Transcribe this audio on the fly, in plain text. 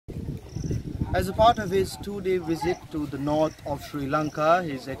As a part of his two-day visit to the north of Sri Lanka,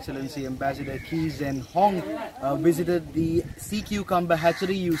 His Excellency Ambassador Kee Zen Hong visited the Sea Cucumber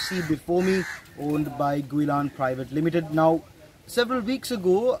Hatchery you see before me, owned by Guilan Private Limited. Now, several weeks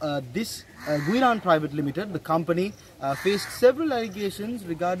ago, this Guilan Private Limited, the company, faced several allegations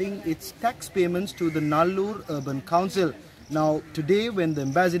regarding its tax payments to the Nallur Urban Council. Now, today when the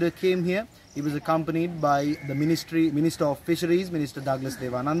ambassador came here, he was accompanied by the Minister of Fisheries, Minister Douglas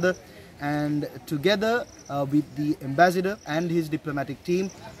Devananda, and together with the ambassador and his diplomatic team,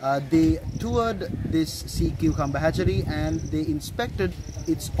 they toured this Sea Cucumber Hatchery and they inspected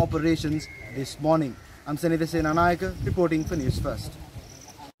its operations this morning. I'm Sanitha Senanayaka reporting for News First.